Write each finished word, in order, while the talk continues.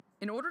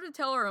In order to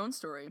tell our own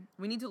story,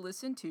 we need to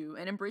listen to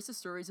and embrace the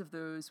stories of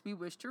those we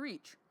wish to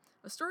reach.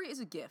 A story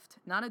is a gift,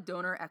 not a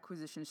donor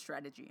acquisition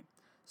strategy.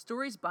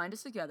 Stories bind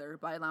us together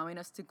by allowing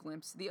us to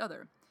glimpse the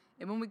other.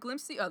 And when we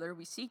glimpse the other,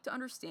 we seek to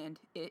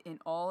understand it in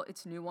all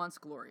its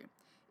nuanced glory.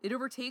 It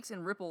overtakes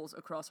and ripples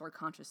across our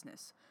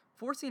consciousness,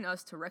 forcing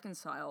us to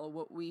reconcile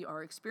what we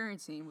are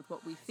experiencing with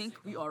what we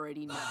think we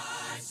already know.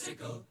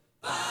 Bicycle,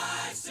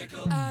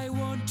 bicycle. I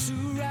want to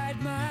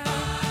ride my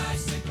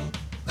bicycle,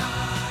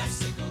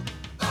 bicycle,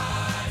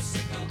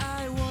 bicycle.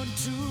 I want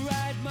to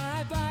ride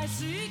my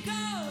bicycle.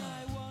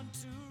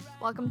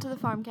 Welcome to the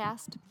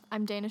Farmcast.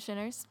 I'm Dana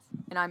Shinners.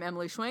 And I'm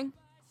Emily Schwing.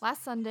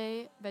 Last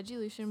Sunday,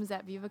 Veggielution was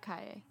at Viva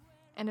Calle,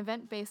 an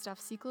event based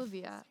off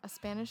Ciclovia, a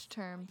Spanish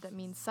term that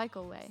means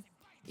cycleway,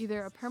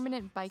 either a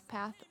permanent bike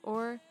path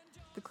or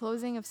the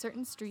closing of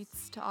certain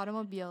streets to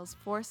automobiles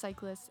for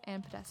cyclists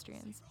and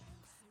pedestrians,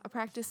 a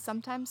practice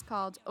sometimes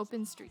called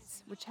open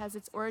streets, which has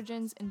its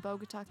origins in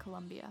Bogota,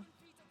 Colombia.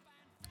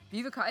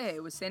 Viva Calle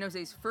was San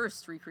Jose's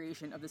first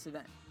recreation of this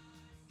event.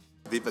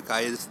 Viva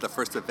Calle, this is the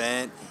first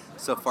event.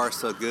 So far,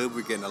 so good.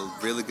 We're getting a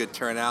really good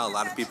turnout. A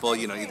lot of people,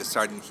 either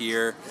starting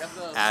here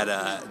at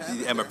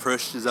the Emma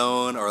Prush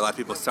zone or a lot of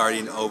people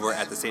starting over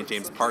at the St.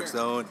 James Park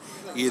zone.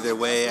 Either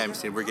way, I'm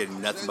saying we're getting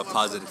nothing but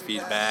positive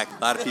feedback.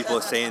 A lot of people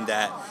are saying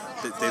that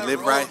they live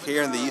right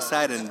here on the east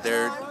side and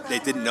they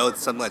didn't know that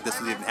something like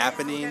this was even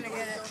happening,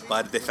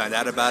 but they found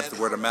out about it,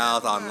 the word of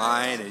mouth,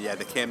 online, and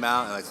they came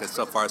out, and like I said,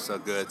 so far so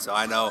good. So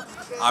I know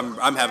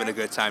I'm having a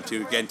good time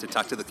too, getting to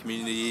talk to the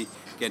community,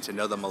 getting to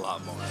know them a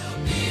lot more.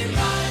 We'll be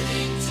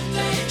riding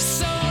today,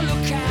 so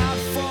look out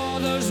for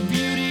those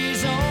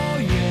beauties, oh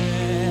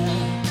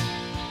yeah.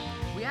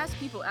 We asked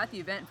people at the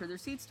event for their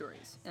seed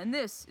stories, and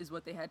this is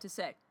what they had to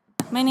say.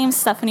 My name's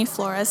Stephanie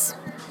Flores.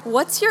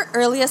 What's your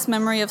earliest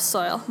memory of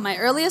soil? My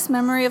earliest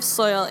memory of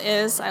soil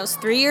is I was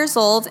 3 years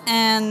old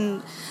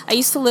and I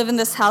used to live in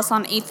this house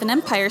on 8th and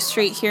Empire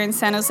Street here in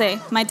San Jose.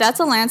 My dad's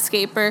a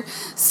landscaper,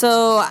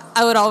 so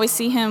I would always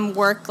see him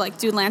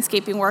do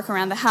landscaping work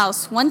around the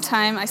house. One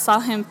time I saw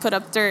him put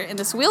up dirt in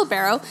this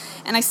wheelbarrow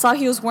and I saw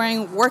he was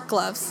wearing work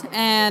gloves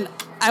and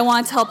I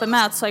wanted to help him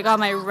out, so I got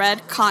my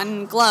red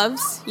cotton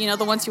gloves,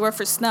 the ones you wear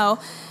for snow.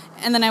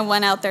 And then I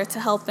went out there to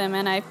help him,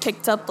 and I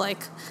picked up,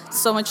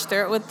 so much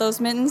dirt with those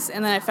mittens,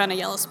 and then I found a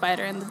yellow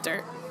spider in the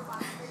dirt.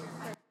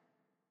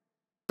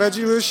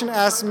 Veggielution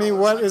asked me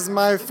what is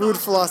my food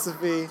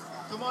philosophy,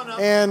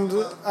 and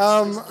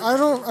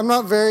I'm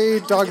not very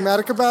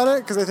dogmatic about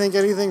it, because I think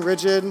anything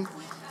rigid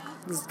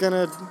is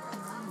gonna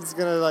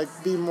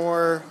be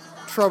more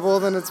trouble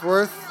than it's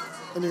worth,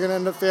 and you're gonna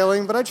end up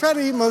failing. But I try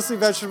to eat mostly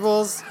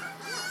vegetables,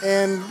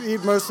 and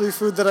eat mostly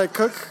food that I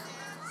cook.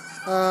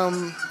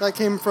 That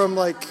came from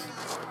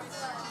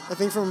I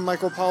think from a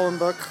Michael Pollan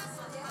book,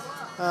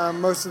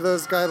 most of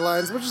those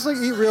guidelines, but just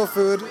eat real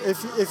food.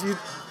 If you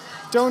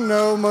don't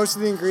know most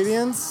of the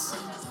ingredients,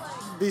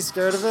 be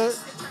scared of it,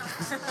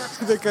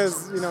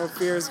 because,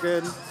 fear is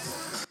good.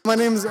 My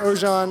name is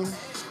Ojan,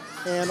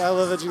 and I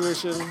love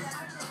Veggielution,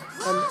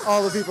 and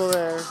all the people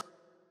there.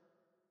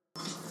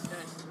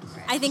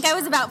 I think I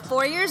was about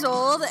 4 years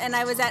old, and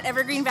I was at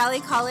Evergreen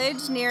Valley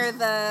College near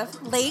the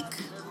lake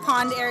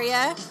pond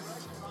area,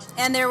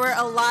 and there were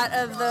a lot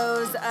of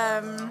those,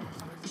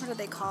 what are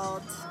they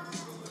called?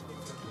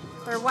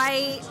 They're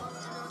white,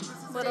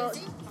 little,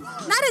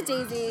 not a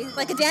daisy,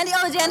 a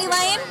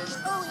dandelion.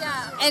 Oh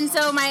yeah. And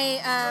so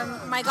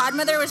my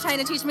godmother was trying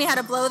to teach me how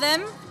to blow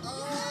them,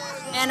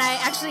 and I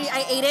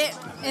ate it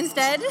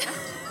instead.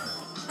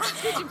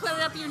 Did you put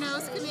it up your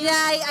nose, Camille? Yeah,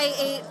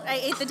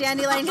 I ate the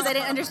dandelion because I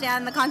didn't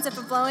understand the concept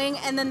of blowing,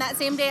 and then that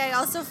same day I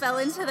also fell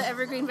into the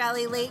Evergreen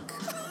Valley Lake.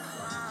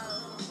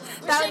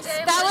 That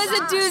was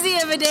a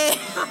doozy of a day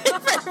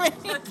for me.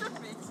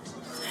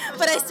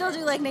 But I still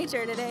do like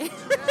nature today.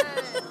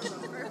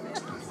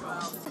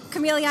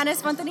 Camille Yanis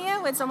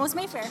Fontanilla with Somos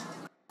Mayfair.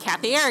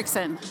 Kathy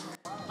Erickson.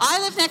 I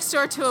live next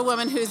door to a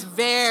woman who's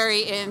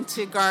very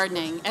into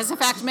gardening. As a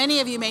fact, many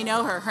of you may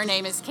know her. Her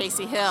name is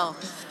Casey Hill.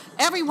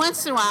 Every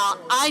once in a while,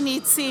 I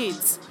need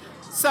seeds.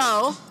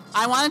 So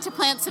I wanted to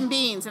plant some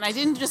beans, and I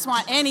didn't just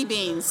want any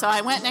beans. So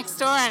I went next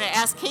door and I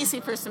asked Casey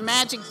for some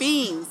magic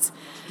beans.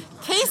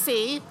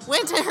 Casey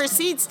went to her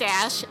seed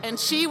stash, and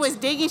she was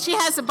digging. She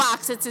has a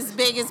box that's as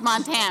big as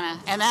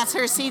Montana, and that's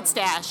her seed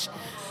stash.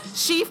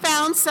 She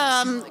found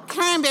some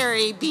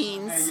cranberry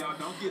beans,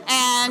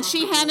 and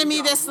she handed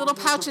me this little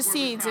pouch of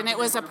seeds, and it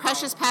was a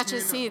precious patch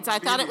of seeds. I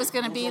thought it was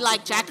going to be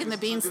like Jack and the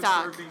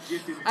Beanstalk.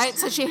 Right,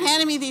 so she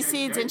handed me these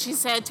seeds, and she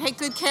said, "Take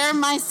good care of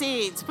my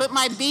seeds. Put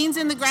my beans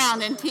in the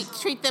ground and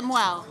treat them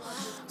well."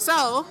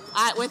 So,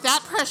 with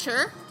that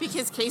pressure,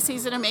 because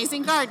Casey's an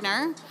amazing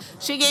gardener,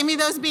 she gave me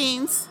those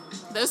beans,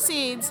 those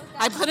seeds.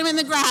 I put them in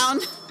the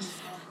ground.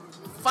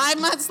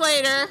 5 months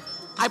later,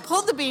 I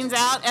pulled the beans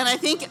out, and I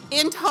think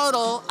in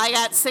total, I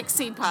got 6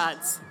 seed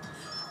pods.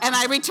 And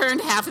I returned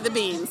half of the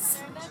beans.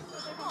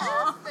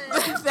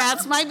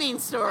 That's my bean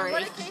story.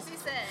 What did Casey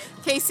say?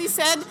 Casey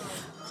said,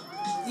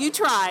 "You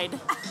tried."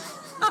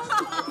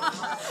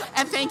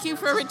 And thank you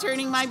for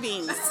returning my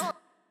beans.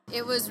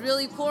 It was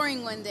really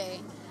pouring one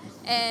day,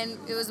 And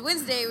it was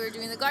Wednesday, we were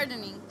doing the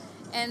gardening.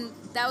 And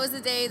that was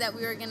the day that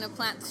we were going to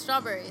plant the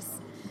strawberries.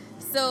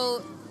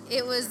 So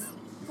it was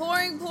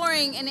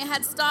pouring, and it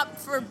had stopped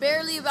for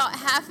barely about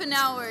half an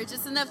hour,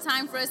 just enough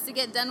time for us to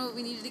get done what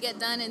we needed to get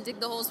done and dig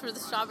the holes for the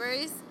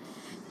strawberries.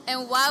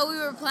 And while we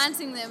were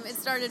planting them, it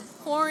started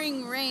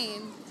pouring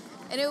rain,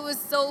 and it was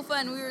so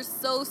fun. We were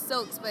so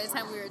soaked by the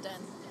time we were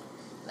done.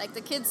 Like,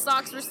 the kids'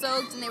 socks were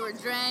soaked, and they were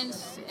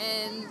drenched,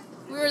 and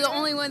we were the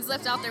only ones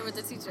left out there with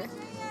the teacher.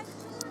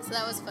 So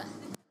that was fun.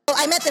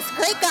 I met this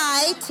great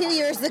guy 2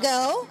 years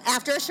ago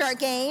after a short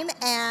game,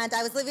 and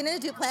I was living in a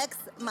duplex.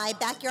 My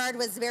backyard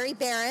was very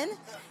barren,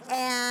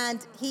 and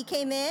he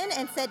came in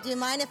and said, "Do you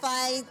mind if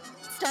I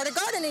start a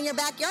garden in your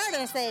backyard?" And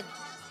I said,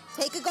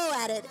 "Take a go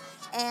at it."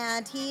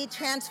 And he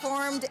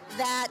transformed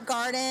that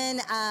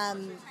garden.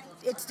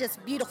 It's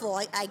just beautiful.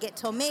 I get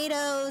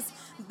tomatoes,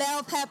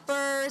 bell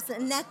peppers,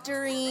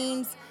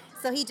 nectarines.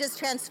 So he just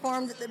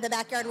transformed the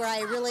backyard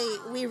where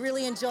we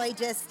really enjoy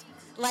just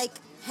like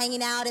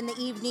hanging out in the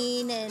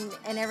evening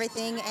and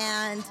everything.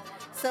 And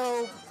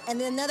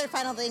then another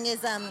final thing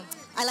is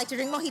I like to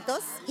drink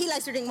mojitos. He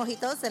likes to drink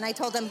mojitos, and I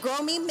told him,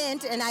 grow me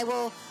mint and I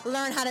will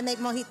learn how to make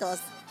mojitos.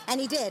 And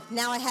he did.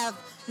 Now I have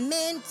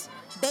mint,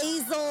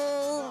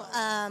 basil,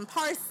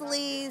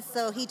 parsley.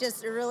 So he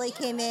just really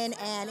came in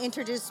and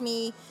introduced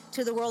me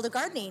to the world of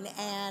gardening,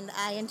 and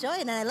I enjoy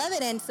it and I love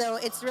it. And so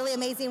it's really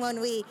amazing when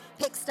we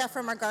pick stuff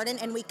from our garden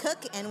and we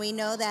cook, and we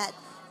know that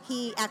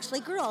he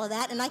actually grew all of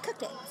that, and I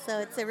cooked it. So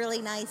it's a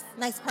really nice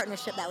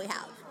partnership that we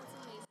have.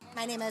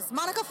 My name is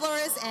Monica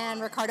Flores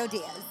and Ricardo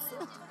Diaz.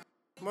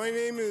 My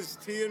name is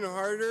Tian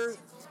Harder.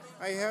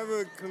 I have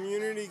a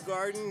community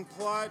garden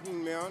plot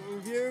in Mountain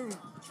View.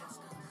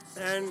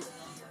 And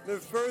the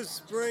first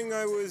spring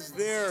I was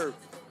there,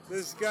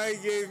 this guy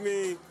gave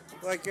me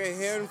like a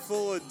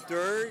handful of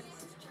dirt,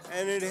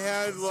 and it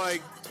had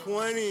like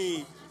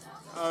 20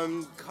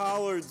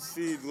 collard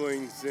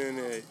seedlings in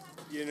it,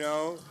 you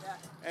know?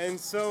 And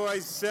so I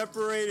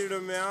separated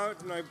them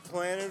out and I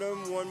planted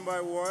them one by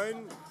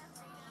one.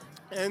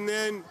 And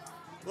then,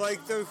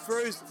 like the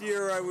first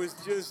year, I was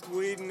just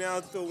weeding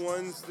out the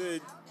ones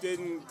that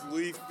didn't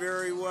leaf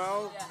very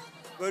well.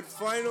 But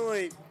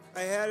finally,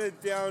 I had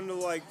it down to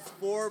like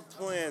 4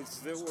 plants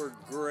that were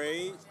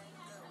great,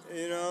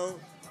 you know.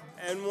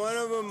 And one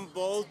of them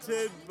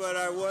bolted, but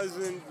I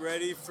wasn't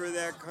ready for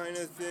that kind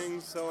of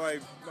thing, so I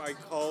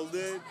culled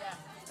it.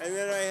 And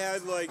then I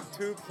had like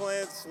 2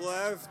 plants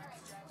left.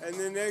 And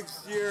the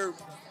next year,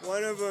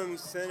 one of them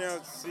sent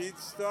out seed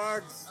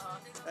stalks,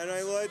 and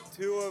I let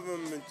 2 of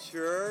them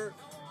mature.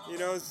 You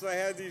know, so I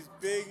had these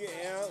big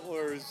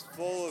antlers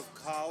full of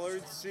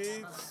collard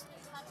seeds.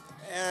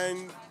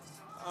 And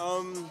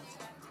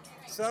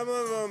some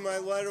of them I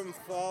let them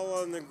fall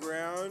on the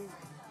ground,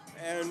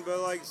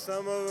 but like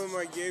some of them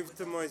I gave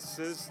to my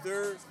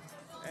sister,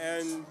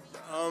 and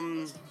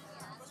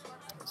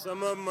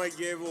some of them I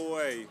gave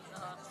away.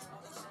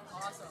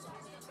 Awesome.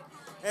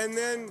 And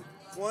then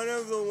one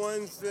of the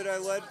ones that I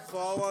let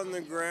fall on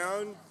the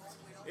ground,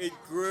 it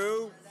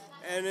grew,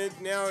 and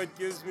now it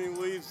gives me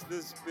leaves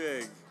this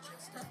big.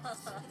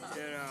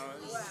 You know.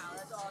 Wow,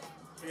 that's awesome.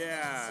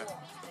 Yeah. Cool.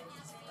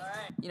 All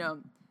right. You know,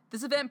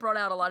 this event brought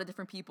out a lot of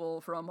different people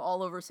from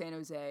all over San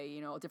Jose.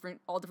 You know,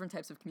 all different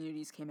types of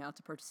communities came out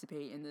to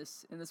participate in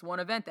this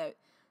one event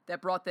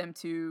that brought them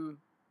to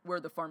where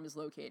the farm is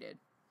located,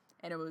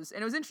 and it was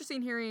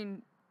interesting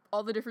hearing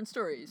all the different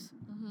stories.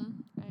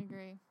 I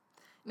agree.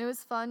 And it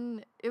was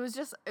fun. It was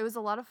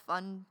a lot of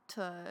fun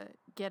to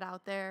get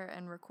out there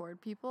and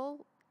record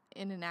people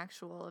in an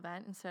actual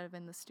event instead of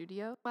in the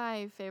studio.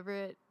 My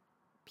favorite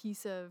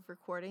piece of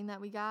recording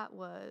that we got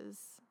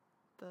was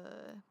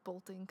the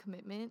bolting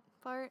commitment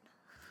part.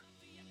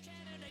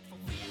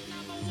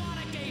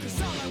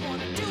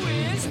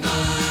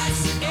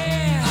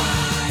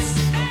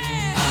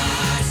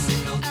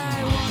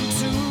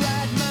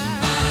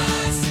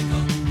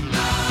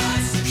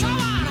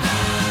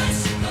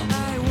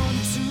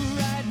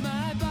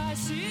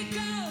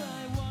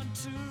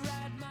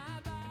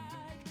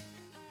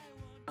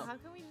 How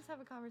can we just have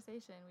a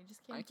conversation? We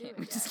just can't do it.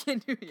 We just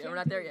can't do it yet. We're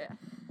not there yet.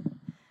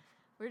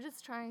 We're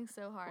just trying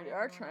so hard. We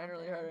are trying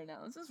really hard right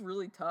now. This is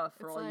really tough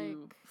for It's all like...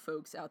 you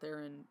folks out there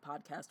in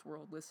podcast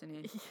world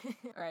listening.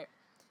 All right.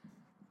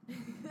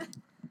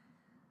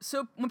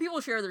 So when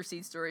people share their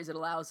seed stories, it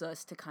allows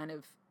us to kind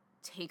of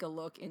take a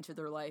look into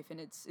their life, and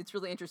it's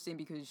really interesting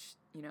because,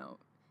 you know,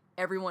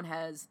 everyone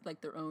has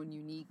like their own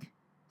unique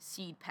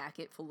seed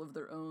packet full of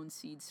their own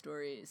seed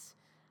stories.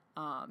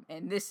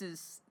 And this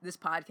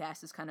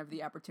podcast is kind of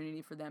the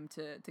opportunity for them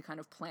to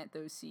kind of plant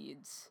those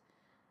seeds.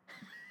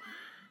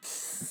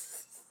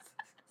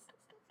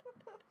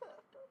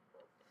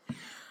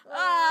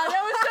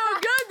 That was so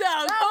good,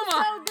 though. Come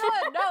on. So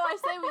good. No, I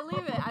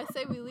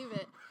say we leave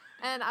it.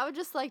 And I would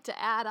just like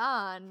to add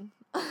on.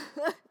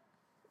 Oh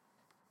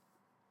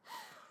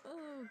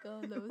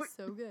God, that was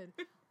so good.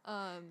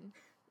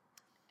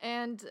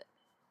 And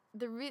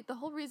the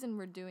whole reason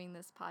we're doing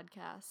this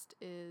podcast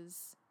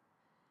is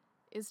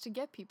is to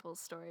get people's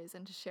stories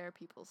and to share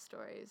people's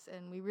stories.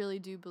 And we really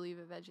do believe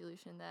at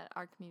Veggielution that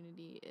our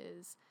community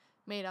is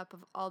made up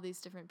of all these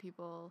different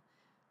people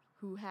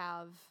who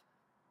have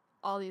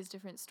all these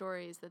different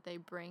stories that they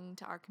bring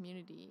to our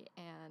community.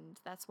 And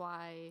that's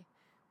why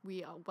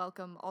we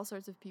welcome all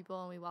sorts of people,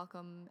 and we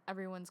welcome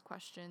everyone's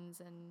questions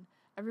and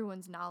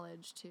everyone's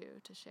knowledge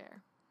to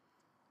share.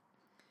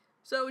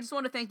 So we just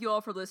want to thank you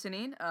all for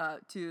listening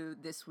to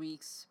this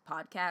week's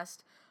podcast.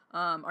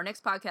 Our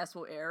next podcast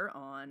will air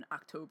on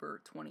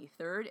October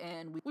 23rd,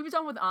 and we'll be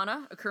talking with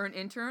Anna, a current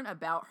intern,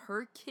 about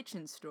her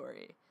kitchen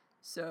story.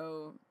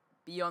 So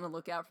be on the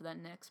lookout for that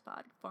next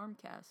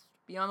farmcast.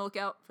 Be on the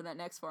lookout for that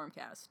next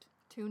farmcast.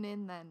 Tune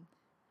in then.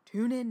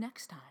 Tune in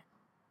next time.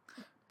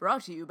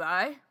 Brought to you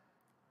by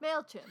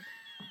MailChimp.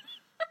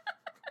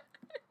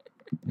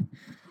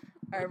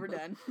 All right, we're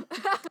done.